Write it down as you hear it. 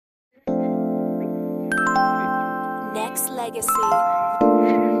Next Legacy.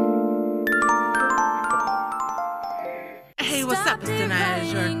 Hey, what's up? It's Danaya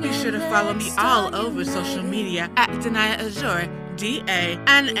Azure. Be sure to follow me all over social media at Danaya Azure,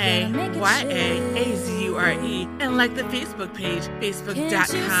 DANAYAAZURE, and like the Facebook page,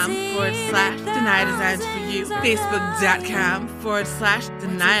 facebook.com/Danaya Designs for You,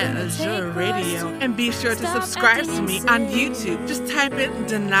 facebook.com/Danaya Azure Radio, and be sure to subscribe to me on YouTube. Just type in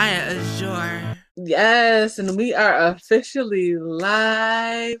Danaya Azure. Yes, and we are officially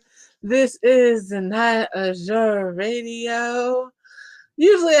live. This is Danaya Azure Radio.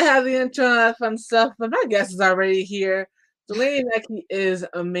 Usually I have the intro and all that fun stuff, but my guest is already here. Delaney Natke is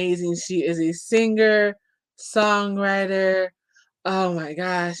amazing. She is a singer, songwriter. Oh my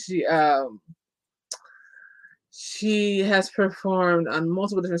gosh, she has performed on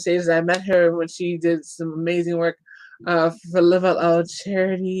multiple different stages. I met her when she did some amazing work for Live Out Loud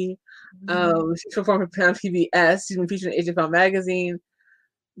charity. She performed on PBS. She's been featured in HFL magazine.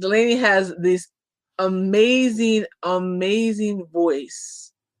 Delaney has this amazing, amazing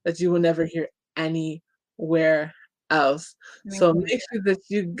voice that you will never hear anywhere else. So make sure that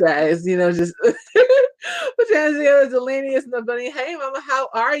you guys, just put your hands together. Delaney is the bunny. Hey, Mama, how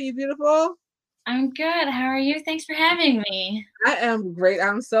are you, beautiful? I'm good. How are you? Thanks for having me. I am great.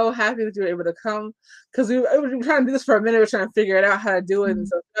 I'm so happy that you were able to come because we were trying to do this for a minute. We're trying to figure it out how to do it. And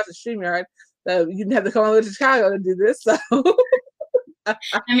so after StreamYard, you didn't have to come all the way to Chicago to do this. So. I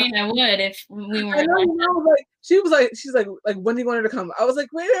mean, I would if we weren't. She's like, when do you want her to come? I was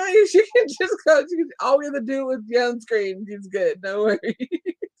like, wait, she can just go. All we have to do is be on screen. She's good. No worries.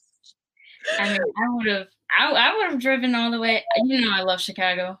 I mean, I would have driven all the way. I love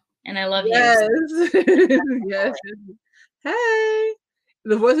Chicago, and I love you. Yes. Hey,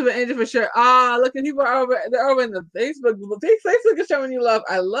 the voice of an angel for sure. Look at people they're over in the Facebook. Facebook is showing you love.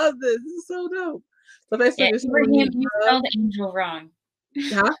 I love this. This is so dope. So Facebook is showing you spelled angel wrong.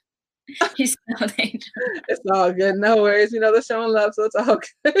 Huh? You spelled angel. It's all good. No worries. They're showing love, so it's all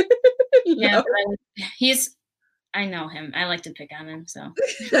good. Yeah, I know him. I like to pick on him, so.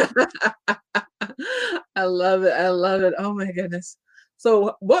 I love it. I love it. Oh my goodness.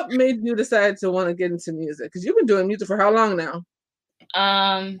 So what made you decide to want to get into music? Because you've been doing music for how long now?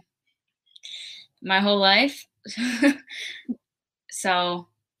 My whole life. So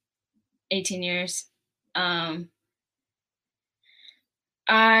 18 years.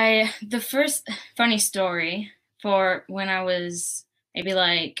 The first funny story for when I was maybe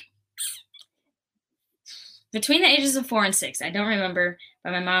like between the ages of 4 and 6, I don't remember,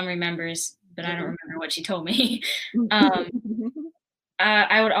 but my mom remembers, but I don't remember what she told me.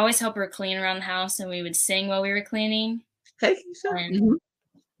 I would always help her clean around the house, and we would sing while we were cleaning. Hey,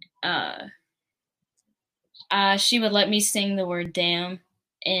 and, she would let me sing the word "damn"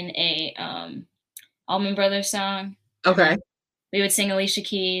 in a Allman Brothers song. Okay. We would sing Alicia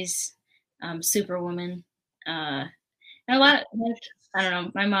Keys, Superwoman, and a lot of, I don't know,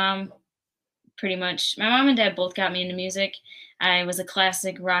 my mom and dad both got me into music. I was a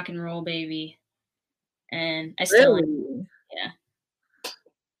classic rock and roll baby, and I still am. Yeah.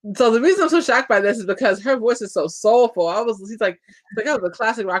 So the reason I'm so shocked by this is because her voice is so soulful. She's like I was a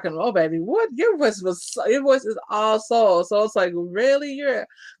classic rock and roll baby. What? Your voice is all soul. So it's like, really? You're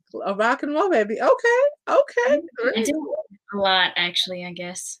a rock and roll baby? Okay. I do a lot, actually, I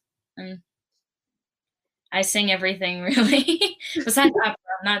guess. I sing everything, really. Besides opera,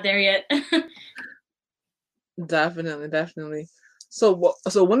 I'm not there yet. Definitely. So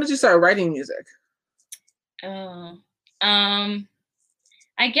when did you start writing music?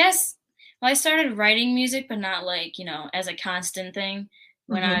 I guess, I started writing music, but not as a constant thing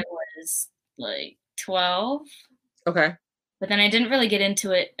when I was 12. Okay. But then I didn't really get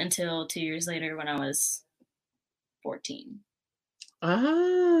into it until 2 years later when I was 14.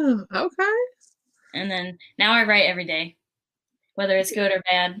 Okay. And then now I write every day, whether it's good or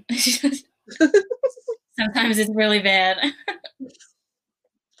bad. Sometimes it's really bad.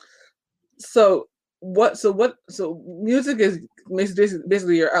 So music is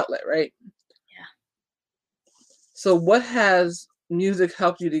basically your outlet, right? Yeah. So what has music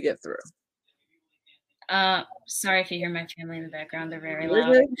helped you to get through? Sorry if you hear my family in the background. They're very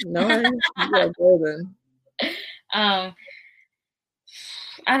loud. No, you are golden. I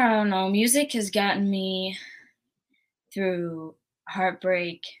don't know. Music has gotten me through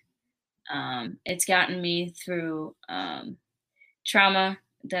heartbreak. It's gotten me through trauma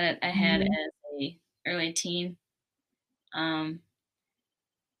that I had as a early teen.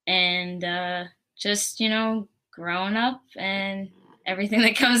 And just, growing up and everything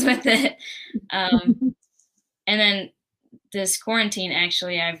that comes with it. And then this quarantine,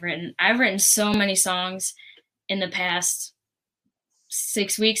 actually, I've written so many songs in the past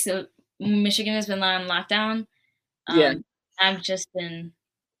 6 weeks, Michigan has been on lockdown. Yeah. I've just been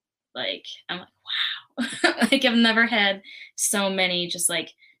like, I'm like, wow. Like I've never had so many just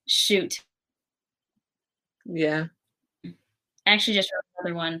like shoot. Yeah. I actually just wrote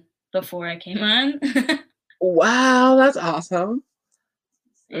another one before I came on. Wow, that's awesome.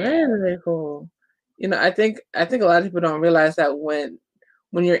 Yeah. Very, very cool. You know, I think a lot of people don't realize that when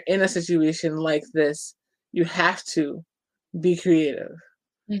you're in a situation like this, you have to be creative.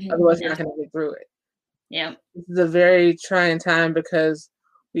 Otherwise, you're not going to get through it. Yeah. This is a very trying time because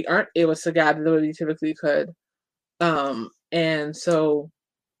we aren't able to gather the way we typically could. And so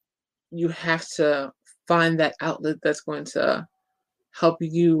you have to find that outlet that's going to help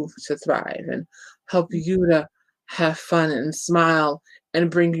you to thrive and help you to have fun and smile and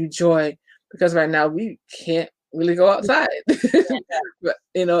bring you joy. Because right now we can't really go outside. But,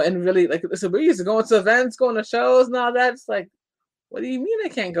 you know, and really, like, so we're used to going to events, going to shows and all that. It's like, what do you mean I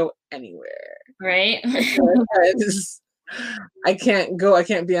can't go anywhere? Right. I can't go. I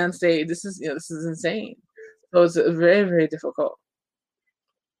can't be on stage. This is, you know, this is insane. So it's very, very difficult.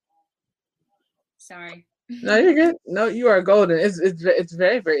 Sorry. No, you're good. No, you are golden. It's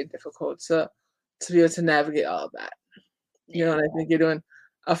very, very difficult to be able to navigate all of that. You know, and I think you're doing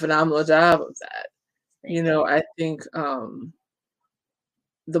a phenomenal job of that. You know, I think the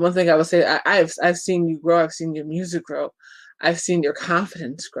one thing I would say, I've seen you grow. I've seen your music grow. I've seen your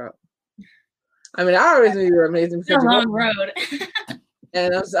confidence grow. I mean, I always knew you were amazing because it's a long road.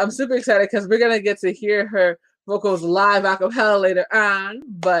 And I'm super excited because we're gonna get to hear her vocals live a cappella later on,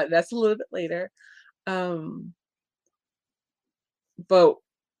 but that's a little bit later. But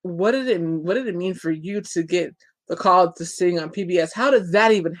what did it mean for you to get the call to sing on PBS? How did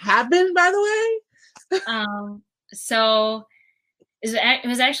that even happen, by the way? So it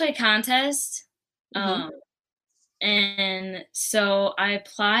was actually a contest. Mm-hmm. And so I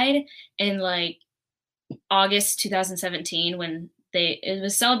applied in like August 2017 when it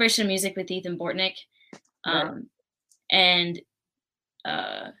was Celebration of Music with Ethan Bortnick. And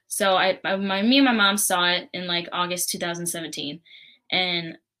so me and my mom saw it in like August 2017,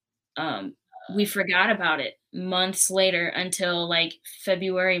 and we forgot about it months later until like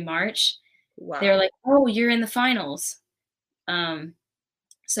February, March. Wow. They were like, "Oh, you're in the finals.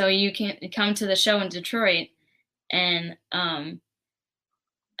 So you can come to the show in Detroit and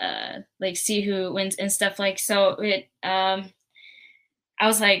like see who wins and stuff." Like, so it I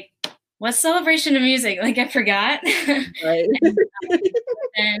was like, what's Celebration of Music? Like, I forgot. Right.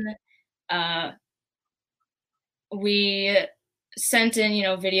 And we sent in, you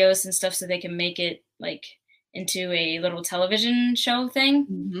know, videos and stuff so they can make it like into a little television show thing.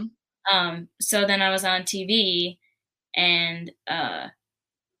 Mm-hmm. So then I was on TV, and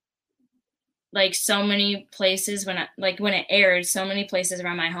like so many places when it aired, so many places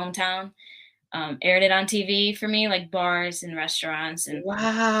around my hometown aired it on TV for me, like bars and restaurants. And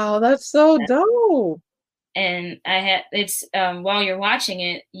wow, that's so dope. And it's while you're watching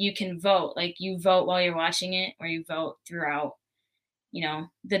it, you can vote. Like, you vote while you're watching it, or you vote throughout, you know,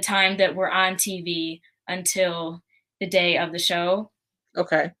 the time that we're on TV until the day of the show.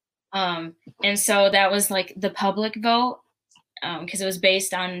 Okay. And so that was like the public vote, because it was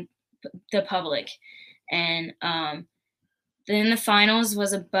based on the public. And then the finals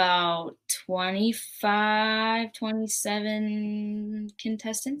was about 25, 27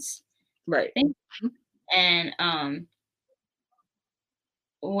 contestants. Right. I think. And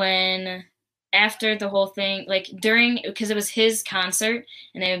when after the whole thing, like because it was his concert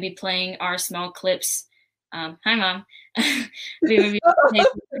and they would be playing our small clips. Hi, Mom. We would be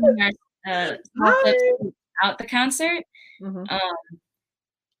playing our small clips out the concert. Mm-hmm.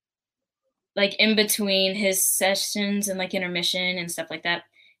 Like in between his sessions and like intermission and stuff like that.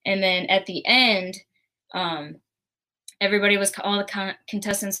 And then at the end, everybody was, all the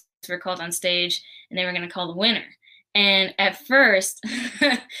contestants were called on stage, and they were going to call the winner. And at first,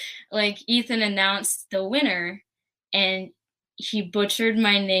 like, Ethan announced the winner, and he butchered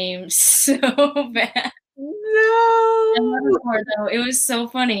my name so bad. No. It was so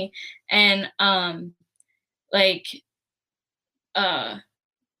funny. And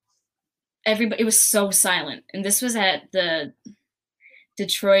everybody, it was so silent. And this was at the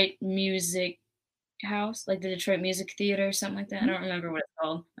Detroit Music House, like the Detroit Music Theater or something like that. I don't remember what it's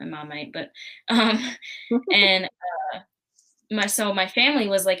called. My mom might, but and my family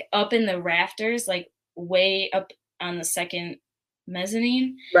was like up in the rafters, like way up on the second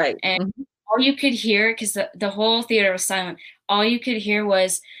mezzanine. Right. And all you could hear, because the whole theater was silent, all you could hear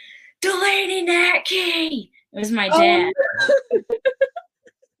was Delaney Natke. It was my dad.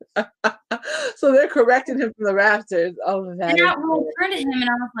 So they're correcting him from the rafters. Oh, that And is I turned to him and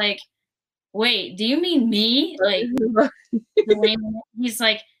I was like, wait, do you mean me? Like, Delaney? He's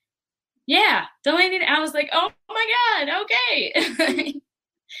like, yeah, Delaney. I was like, oh my God, okay.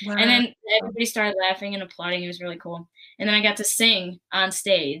 wow. And then everybody started laughing and applauding. It was really cool. And then I got to sing on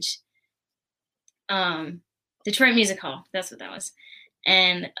stage. Detroit Music Hall, that's what that was.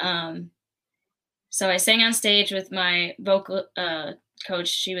 And so I sang on stage with my vocal coach.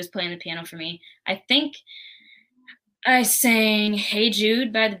 She was playing the piano for me. I think I sang Hey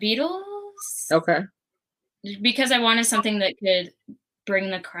Jude by the Beatles. Okay. Because I wanted something that could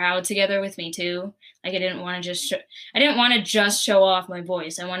bring the crowd together with me too. Like I didn't want to just show off my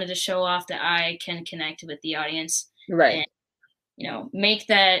voice. I wanted to show off that I can connect with the audience. Right. And, make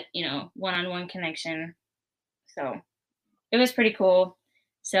that, one-on-one connection. So it was pretty cool.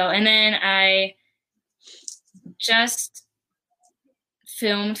 So, and then I just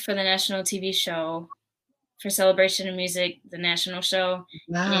filmed for the national TV show for Celebration of Music, the national show.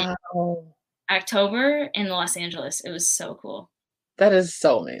 Wow. In October in Los Angeles. It was so cool. That is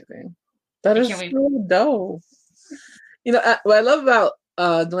so amazing. That is so dope. What I love about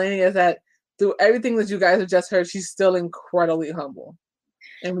Delaney is that through everything that you guys have just heard, she's still incredibly humble.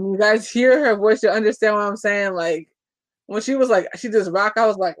 And when you guys hear her voice, you'll understand what I'm saying. Like when she was like, she just rock, I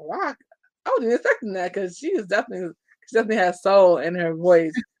was like, rock. I wasn't expecting that because she definitely has soul in her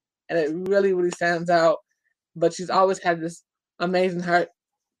voice, and it really, really stands out. But she's always had this amazing heart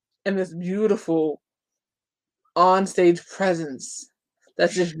and this beautiful on-stage presence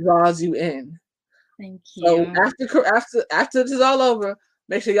that just draws you in. Thank you. So after this is all over,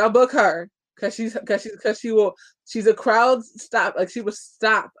 make sure y'all book her because she's a crowd stop. Like she will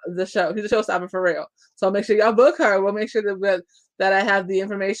stop the show. She's a show stopper for real. So make sure y'all book her. We'll make sure that I have the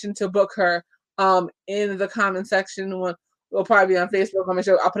information to book her in the comment section. We'll probably be on Facebook. I'll make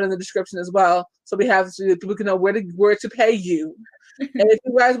sure I'll put it in the description as well, so people can know where to pay you. And if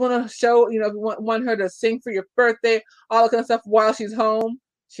you guys want to show, if you want her to sing for your birthday, all that kind of stuff while she's home,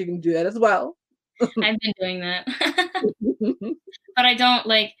 she can do that as well. I've been doing that. But I don't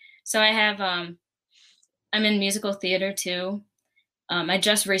so I have, I'm in musical theater too. I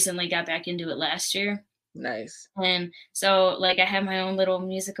just recently got back into it last year. Nice. And so I have my own little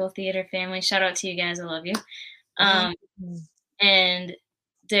musical theater family. Shout out to you guys. I love you. And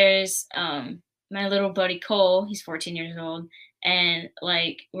there's my little buddy Cole. He's 14 years old. And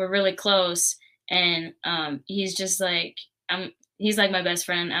we're really close. And he's just he's like my best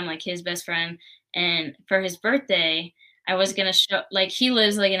friend. I'm like his best friend. And for his birthday, I was going to show, he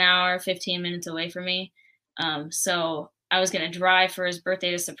lives an hour, 15 minutes away from me. So I was going to drive for his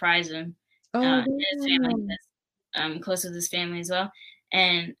birthday to surprise him. And his family, I'm close with his family as well.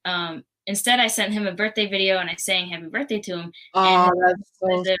 And instead, I sent him a birthday video and I sang happy birthday to him. Oh, that's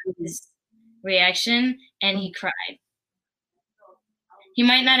so his reaction, and he cried. He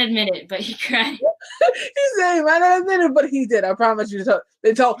might not admit it, but he cried. He said he might not admit it, but he did. I promise you.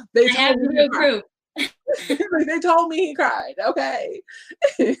 They told me. Proof. They told me he cried. Okay.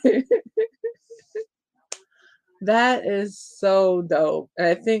 That is so dope. And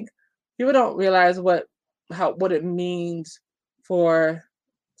I think people don't realize what it means for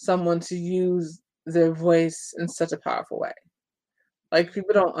someone to use their voice in such a powerful way.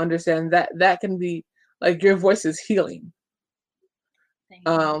 People don't understand that can be your voice is healing.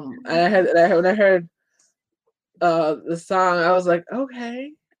 And when I heard the song, I was like,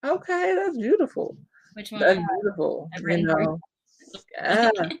 okay, that's beautiful. Which one? That's beautiful.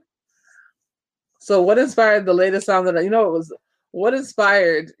 Yeah. So what inspired the latest song what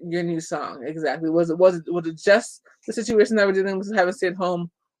inspired your new song exactly? Was it just the situation that we're dealing with having to stay at home?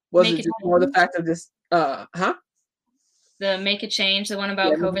 Was it just more the fact of just the Make a Change, the one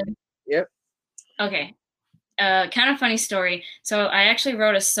about COVID? Yep. Okay. Kind of funny story. So I actually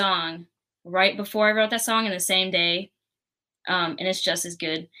wrote a song right before I wrote that song in the same day. And it's just as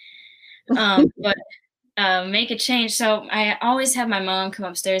good. But Make a Change. So I always have my mom come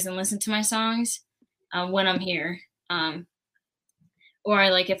upstairs and listen to my songs when I'm here. Or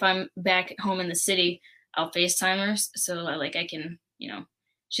if I'm back home in the city, I'll FaceTime her. So I can,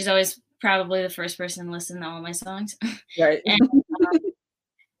 she's always probably the first person to listen to all my songs. Right. And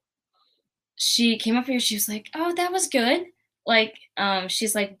she came up here. She was like, "Oh, that was good."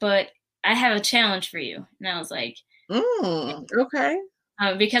 She's like, "But I have a challenge for you." And I was like, okay.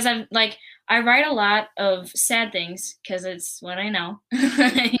 Because I write a lot of sad things because it's what I know.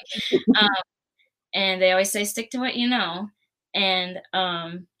 And they always say, stick to what you know. And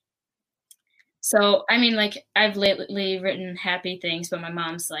so, I mean, I've lately written happy things, but my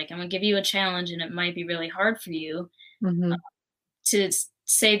mom's like, I'm going to give you a challenge and it might be really hard for you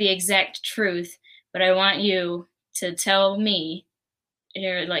say the exact truth, but I want you to tell me,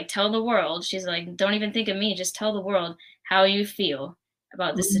 or like tell the world. She's like, don't even think of me, just tell the world how you feel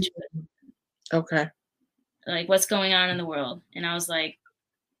about this situation. Okay. Like what's going on in the world. And I was like,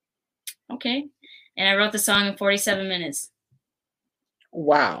 okay. And I wrote the song in 47 minutes.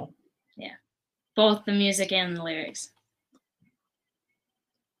 Wow. Yeah. Both the music and the lyrics.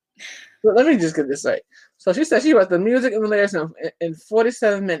 But let me just get this right. So she said she wrote the music and the lyrics in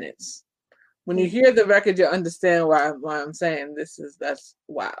 47 minutes. When you hear the record, you understand why I'm saying that's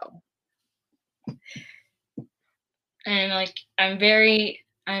wow. And like I'm very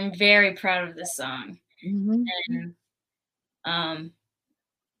proud of this song. Mm-hmm. And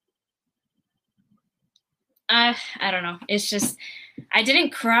I don't know. It's just I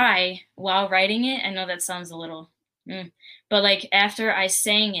didn't cry while writing it. I know that sounds a little, but like after I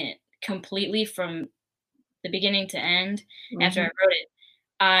sang it completely from the beginning to end, after I wrote it,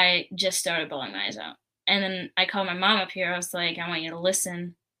 I just started bawling my eyes out. And then I called my mom up here. I was like, I want you to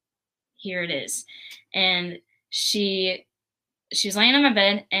listen. Here it is. And she was laying on my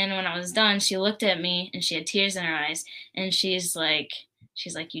bed, and when I was done, she looked at me and she had tears in her eyes, and she's like,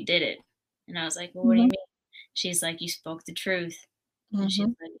 you did it. And I was like, well, what do you mean? She's like, you spoke the truth. And she's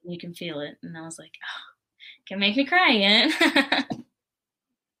like, you can feel it. And I was like, oh, can make me cry again.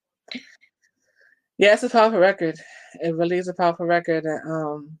 Yeah, it's a powerful record. It really is a powerful record.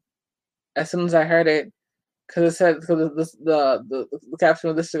 As soon as I heard it, because it said the caption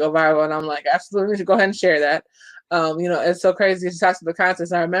of this to go viral, and I'm like, absolutely, we should go ahead and share that. It's so crazy. It's attached to the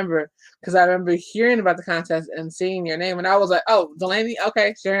contest. I remember hearing about the contest and seeing your name, and I was like, oh, Delaney,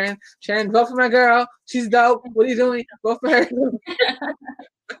 okay, Sharon, vote for my girl. She's dope. What are you doing? Vote for her.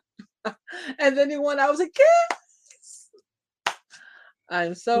 And then you won. I was like, yes.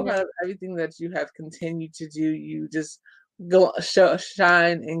 I'm so proud of everything that you have continued to do. You just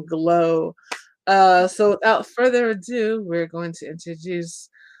shine and glow. So without further ado, we're going to introduce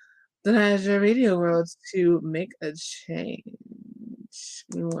Danaya Azure Radio World to Make a Change.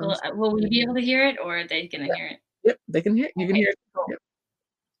 Will we be able to hear it, or are they going to hear it? Yep, they can hear it. You can hear it. Cool. Yep.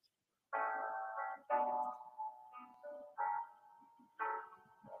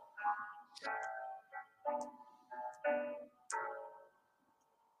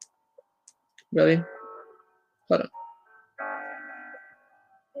 Really? Hold on.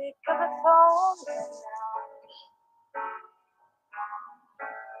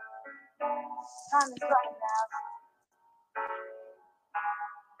 Time is right now.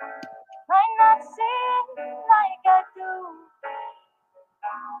 Might not seem like I do.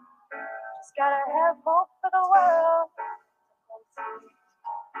 Just gotta have hope for the world.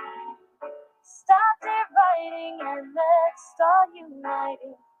 Stop dividing and let's start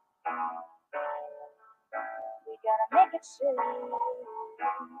uniting. We gotta make a change.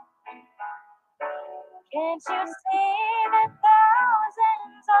 Can't you see that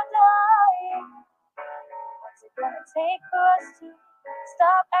thousands are dying? What's it gonna take for us to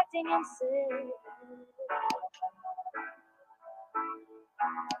stop acting insane?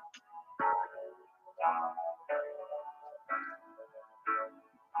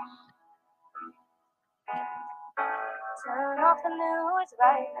 Turn off the news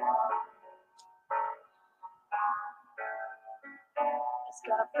right now. It's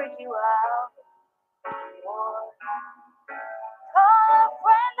gonna freak you out. Call a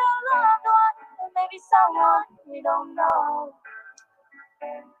friend or loved one, or maybe someone you don't know.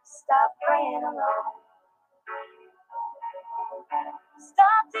 Stop praying alone.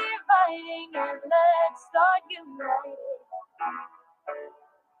 Stop dividing and let's start uniting.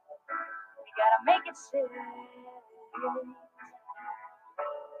 We gotta make it change.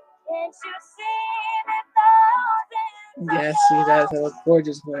 Can't you see that thousands? Yes, she does have a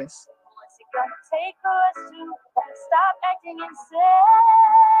gorgeous voice. What's it gonna take for us to stop acting insane?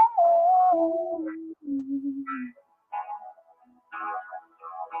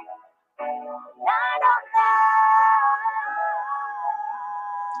 I don't know.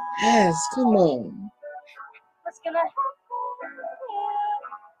 Yes, come on. What's gonna happen?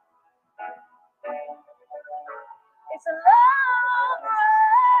 It's a long road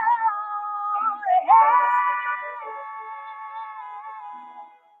ahead.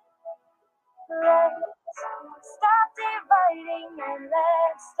 Let's stop dividing and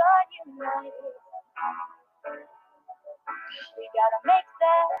let's start uniting. We gotta make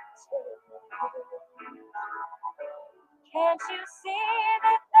that change. Can't you see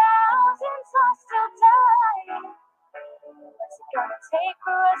that thousands are still dying? What's it gonna take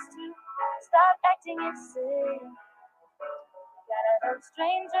for us to stop acting insane? Gotta help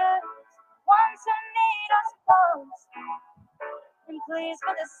strangers, ones who need us most, and Please,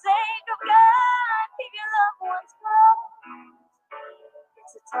 for the sake of God, keep your loved ones close.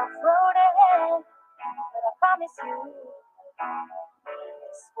 It's a tough road ahead, but I promise you,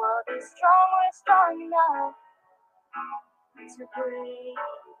 this world is strong, we're strong enough to breathe.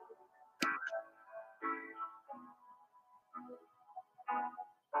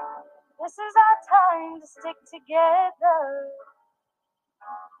 This is our time to stick together.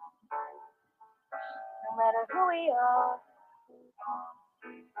 No matter who we are,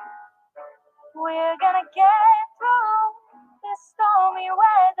 we're gonna get through this stormy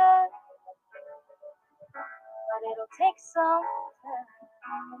weather. But it'll take some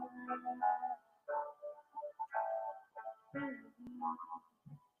time.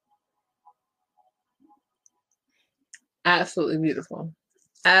 Absolutely beautiful.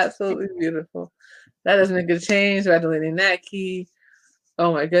 Absolutely beautiful. That doesn't make a change by Delaney Natke.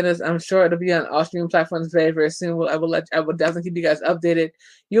 Oh my goodness. I'm sure it'll be on all streaming platforms very, very soon. I will definitely keep you guys updated.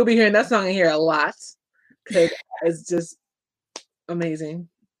 You'll be hearing that song in here a lot because it's just amazing.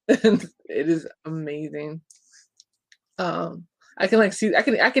 It is amazing. I can like see I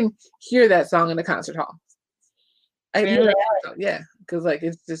can hear that song in the concert hall. I can hear that, yeah, because like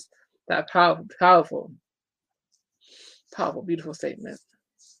it's just that powerful, beautiful statement.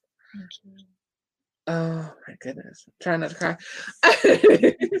 Thank you. Oh my goodness. I'm trying not to cry.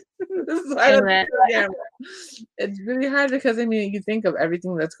 It's really hard because I mean you think of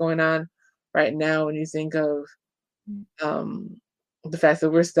everything that's going on right now and you think of the fact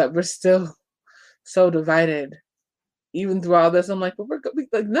that we're still so divided. Even through all this, I'm like, but we're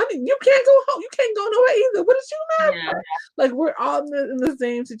like nothing. You can't go home. You can't go nowhere either. What is you mad for? Like we're all in the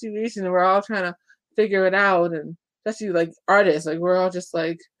same situation, and we're all trying to figure it out. And especially like artists, like we're all just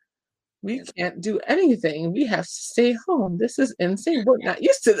like, we can't do anything. We have to stay home. This is insane. We're not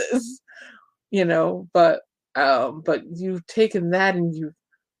used to this, you know. But you've taken that and you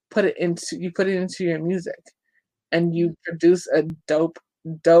put it into your music, and you produce a dope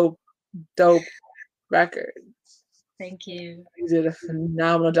record. Thank you. You did a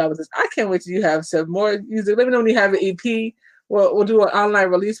phenomenal job with this. I can't wait till you have some more music. Let me know when you have an EP. We'll do an online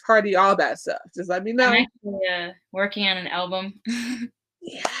release party, all that stuff. Just let me know. I'm actually working on an album.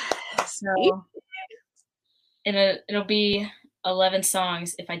 Yes. So it'll be 11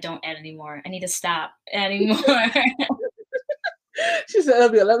 songs if I don't add any more. I need to stop adding more. She said it'll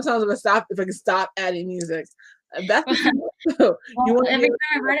be 11 songs if I can stop adding music. That's every time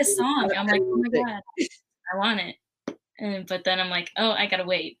I write a song, I'm like, oh my God, I want it. But then I'm like, oh, I gotta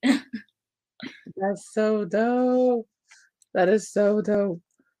wait. That's so dope. That is so dope.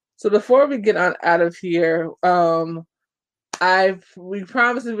 So before we get on out of here, we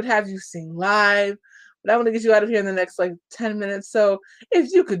promised we would have you sing live, but I want to get you out of here in the next like 10 minutes. So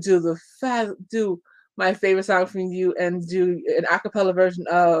if you could do my favorite song from you and do an a cappella version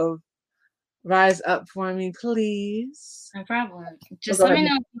of Rise Up for me, please. No problem. Just let me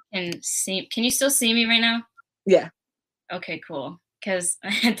know if you can see. Can you still see me right now? Yeah. Okay, cool. Because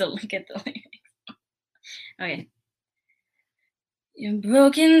I had to look at the lyrics. Okay. You're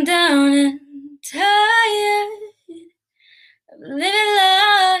broken down and tired of living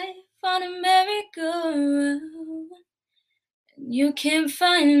life on a merry-go-round. And you can't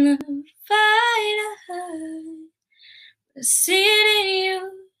find the fight. I see it in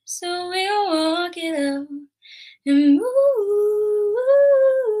you, so we'll walk it out and move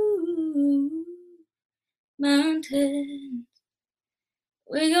mountains.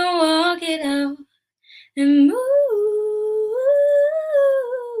 We gon' walk it out and move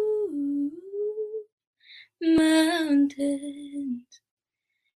mountains.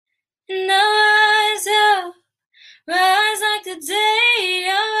 And now rise like the day.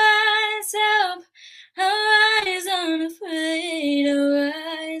 I'll rise up, I'll rise unafraid. I'll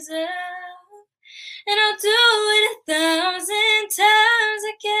rise up, and I'll do it 1,000 times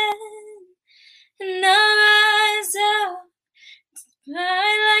again. And I'll rise up,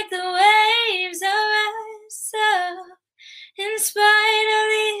 ride like the waves. I'll rise up, in spite of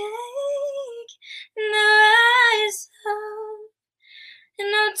the ache. And I'll rise up,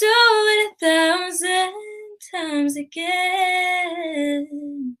 and I'll do it 1,000 times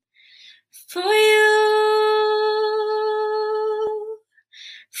again. For you,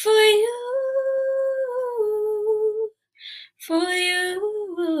 for you, for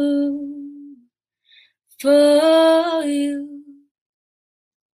you, for you.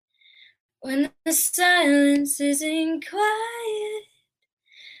 When the silence isn't quiet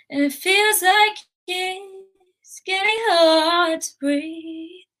and it feels like it's getting hard to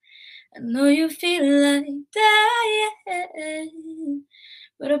breathe, I know you feel like dying,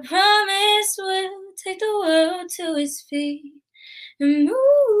 but I promise we'll take the world to its feet. and move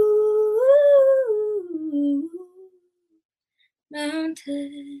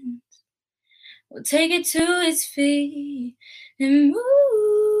mountains. We'll take it to its feet and move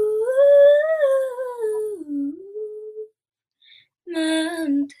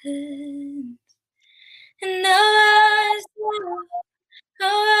mountains. And our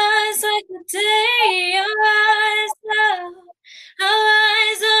eyes like the day, our eyes love, our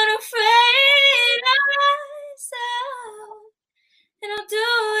eyes unafraid, our eyes out. And I'll do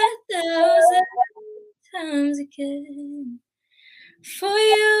it 1,000 times again for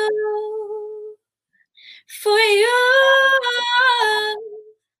you, for you,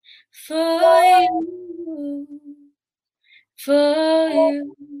 for you, for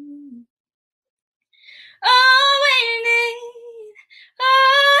you. All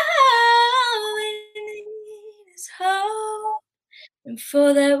we need is hope, and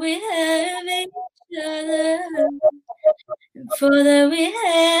for that we have each other, and for that we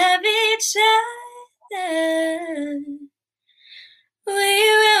have each other. We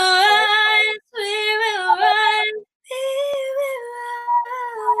will rise, we will rise, we will rise.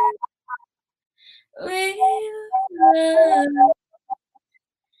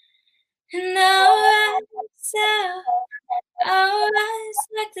 And our eyes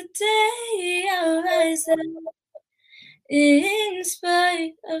like the day, our eyes out. In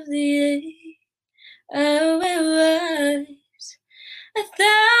spite of the age, I will rise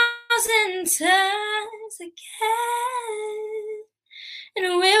 1,000 times again. And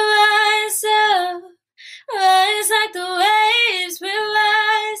we'll rise up, rise like the waves, we'll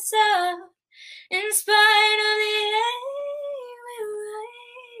rise up. In spite of the age, we'll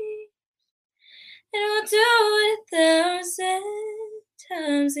rise. And we'll do it 1,000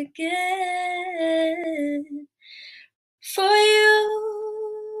 times again. For you,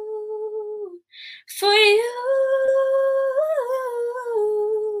 for you,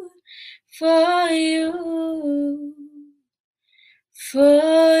 for you,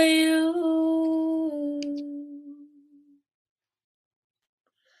 for you.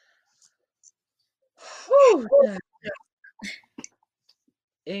 Whew,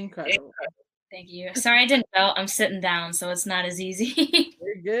 incredible. Thank you. Sorry I didn't belt. I'm sitting down, so it's not as easy.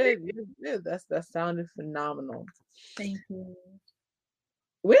 You're good. You're good. That sounded phenomenal. Thank you.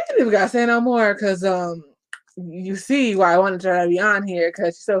 We ain't even gotta say no more because you see why I wanted her to be on here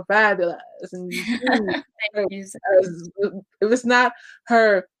because she's so fabulous. And you see, if it's not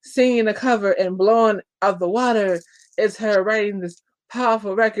her singing a cover and blowing out the water, it's her writing this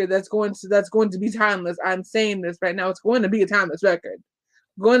powerful record that's going to be timeless. I'm saying this right now. It's going to be a timeless record.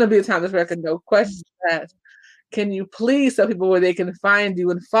 Going to be a timeless record, no questions asked. Can you please tell people where they can find you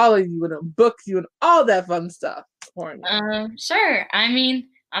and follow you and book you and all that fun stuff for me? Sure. I mean,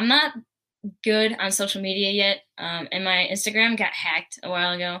 I'm not good on social media yet, and my Instagram got hacked a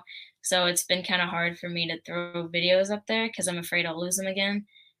while ago, so it's been kind of hard for me to throw videos up there because I'm afraid I'll lose them again.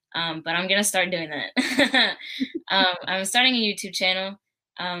 But I'm gonna start doing that. I'm starting a YouTube channel.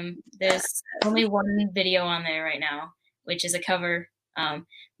 There's only one video on there right now, which is a cover.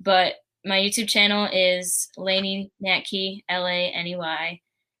 But my YouTube channel is Delaney Natke, LANEYNATKE.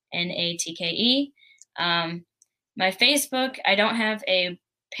 My Facebook, I don't have a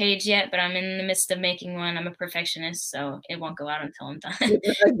page yet, but I'm in the midst of making one. I'm a perfectionist, so it won't go out until I'm done.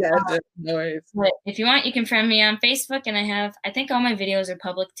 No worries. But if you want, you can friend me on Facebook, and I think all my videos are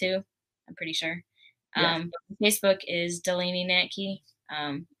public too. I'm pretty sure. Yes. Facebook is Delaney Natke,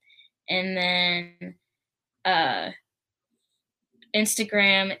 and then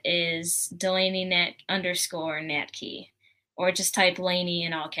Instagram is Delaney_Natke, or just type Laney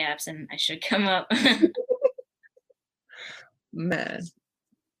in all caps, and I should come up. Man.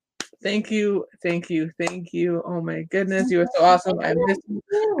 Thank you. Oh my goodness, you are so awesome. I miss you.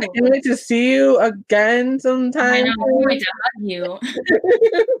 I can't wait to see you again sometime. I know, I'm going to hug you.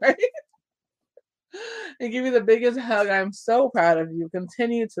 Right? And give you the biggest hug. I'm so proud of you.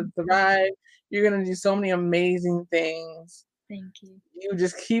 Continue to thrive. You're gonna do so many amazing things. Thank you. You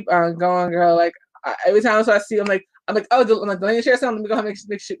just keep on going, girl. Like every time I see you, I'm like, oh, Delaney, share something. Let me go ahead and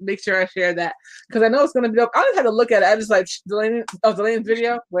make sure I share that because I know it's gonna be dope. I don't have to look at it. I just like Delaney's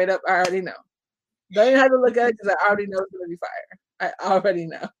video. Wait up, I already know. Don't even have to look at it because I already know it's gonna be fire. I already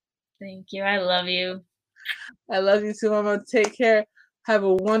know. Thank you. I love you. I love you too, Mama. Take care. Have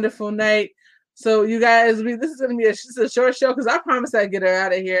a wonderful night. So you guys, this is gonna be a short show because I promised I'd get her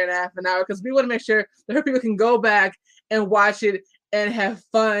out of here in half an hour because we want to make sure that her people can go back and watch it and have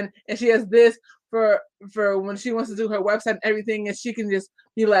fun. And she has this for when she wants to do her website and everything, and she can just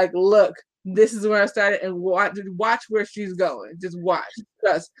be like, look, this is where I started, and watch where she's going. Just watch.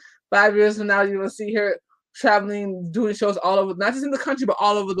 Trust. 5 years from now, you will see her traveling, doing shows all over, not just in the country, but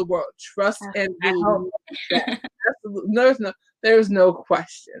all over the world. Trust and believe that. Absolutely. There's no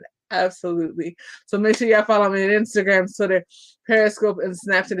question. Absolutely. So make sure y'all follow me on Instagram, Twitter, Periscope, and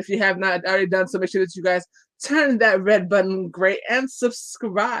Snapchat. If you have not already done so, make sure that you guys turn that red button great and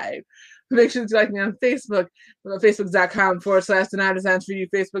subscribe. Make sure to like me on Facebook, facebook.com/Danaya Designs for You,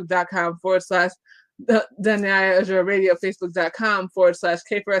 facebook.com/Danaya Azure Radio,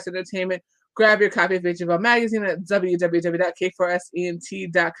 facebook.com/K4S Entertainment. Grab your copy of HFL Magazine at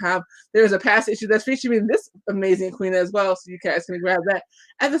www.k4sent.com. There's a past issue that's featuring this amazing queen as well, so you guys can grab that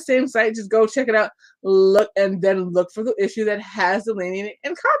at the same site. Just go check it out, look, and then look for the issue that has Delaney in it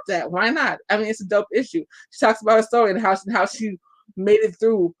and cop that. Why not? I mean, it's a dope issue. She talks about her story and how she made it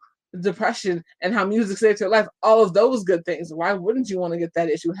through depression and how music saved her life. All of those good things. Why wouldn't you want to get that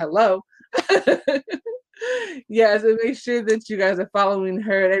issue? Hello. Yes, and make sure that you guys are following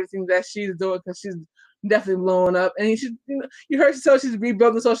her and everything that she's doing, because she's definitely blowing up. And you should, you heard she told she's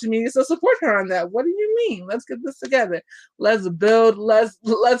rebuilding social media, so support her on that. What do you mean? Let's get this together. Let's build.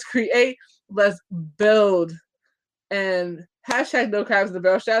 Let's create. Let's build. And hashtag no crabs in the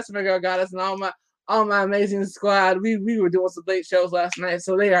barrel. Shout out to my girl Goddess and all my amazing squad. We were doing some late shows last night,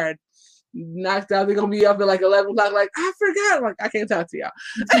 so they are knocked out. They're gonna be up at like 11 o'clock. Like, I forgot. Like, I can't talk to y'all.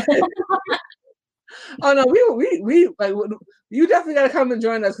 Oh no, we like, you definitely gotta come and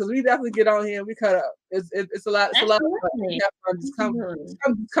join us, because we definitely get on here and we cut up. It's a lot. It's a lot of fun. Just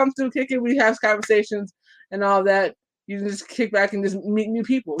come through, kick it. We have conversations and all that. You can just kick back and just meet new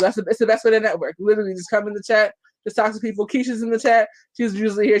people. It's the best way to network. Literally, just come in the chat, just talk to people. Keisha's in the chat. She's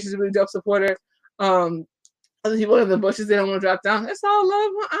usually here. She's a really dope supporter. Other people in the bushes, they don't want to drop down. It's all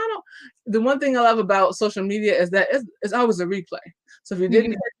love. The one thing I love about social media is that it's always a replay. So if you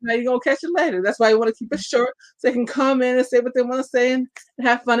didn't catch it now, you're gonna catch it later. That's why you want to keep it short, so they can come in and say what they want to say and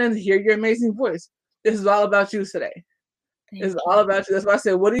have fun and hear your amazing voice. This is all about you today. It's all about you. That's why I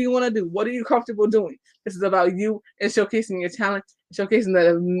said, what do you want to do? What are you comfortable doing? This is about you and showcasing your talent, showcasing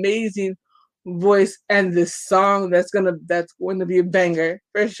that amazing voice and this song that's going to be a banger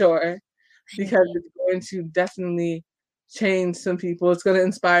for sure, because it's going to definitely change some people. It's going to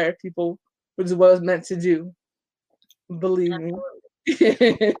inspire people, which is what it's meant to do. Believe me.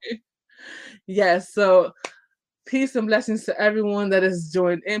 Yes. So peace and blessings to everyone that has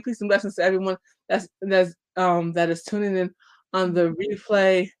joined in. Peace and blessings to everyone that is tuning in on the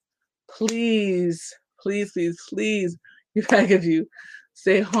replay. Please, please, please, please, we beg of you,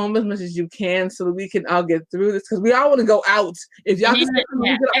 stay home as much as you can so that we can all get through this, because we all want to go out. If y'all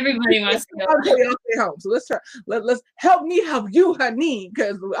everybody wants to go out. Y'all stay home. So let's try. Let's help me help you, honey,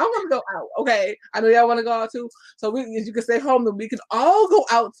 because I want to go out. Okay, I know y'all want to go out too. So if you can stay home, then we can all go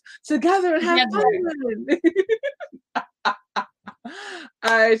out together and have fun.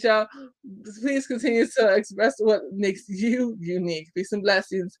 All right, y'all. Please continue to express what makes you unique. Peace and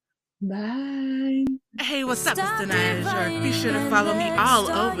blessings. Bye. Hey, what's up? It's Danaya Azure. Be sure to follow me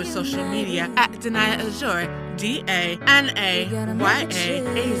all over social media at Danaya Azure,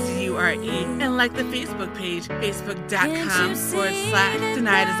 DANAYAAZURE, and like the Facebook page,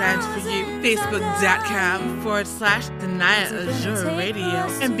 facebook.com/Danaya Designs for You, facebook.com/Danaya Azure Radio,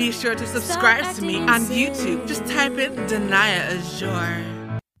 and be sure to subscribe to me on YouTube. Just type in Danaya Azure.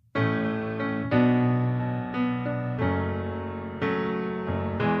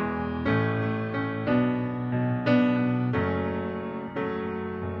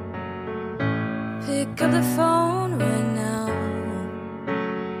 Pick up the phone right now.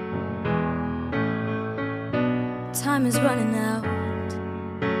 Time is running out.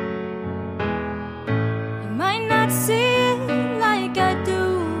 You might not see it like I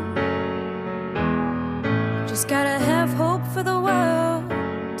do. Just gotta have hope for the world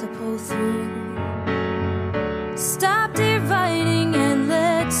to pull through. Stop dividing and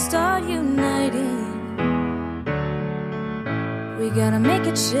let's start uniting. We gotta make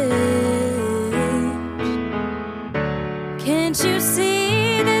a change. Can't you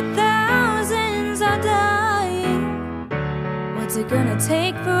see that thousands are dying? What's it gonna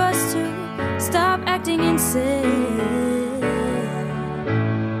take for us to stop acting insane?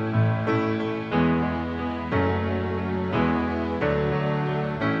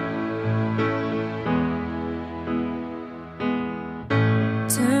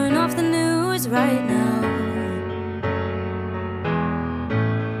 Turn off the news right now.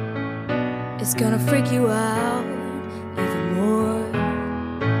 It's gonna freak you out even more.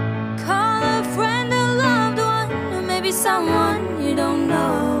 Call a friend, a loved one, or maybe someone you don't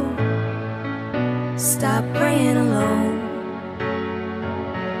know. Stop praying alone.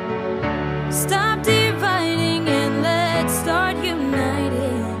 Stop dividing and let's start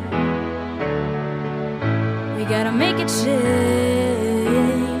uniting.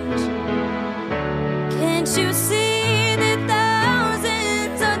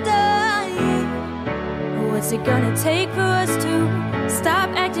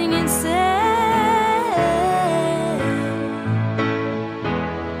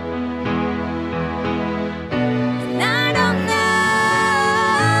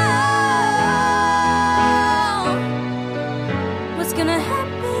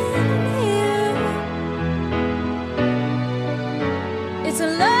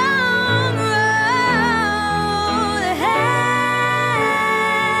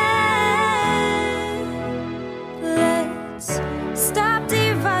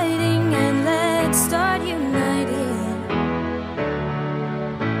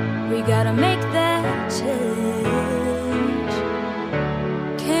 We gotta make that change.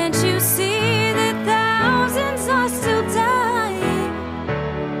 Can't you see that thousands are still dying?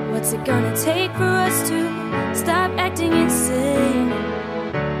 What's it gonna take for us to stop acting insane?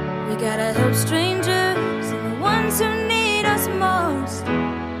 We gotta help strangers and the ones who need us most.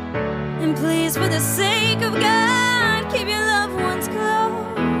 And please, for the sake of God, keep your loved ones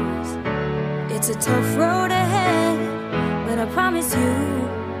close. It's a tough road ahead, but I promise you,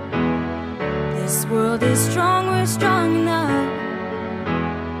 this world is strong, we're strong enough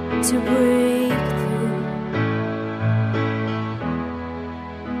to break through.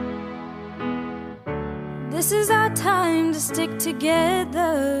 This is our time to stick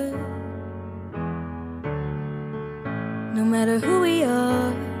together. No matter who we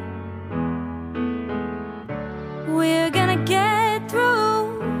are, we're gonna get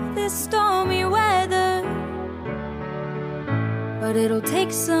through this stormy weather. But it'll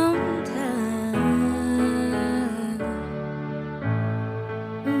take some time.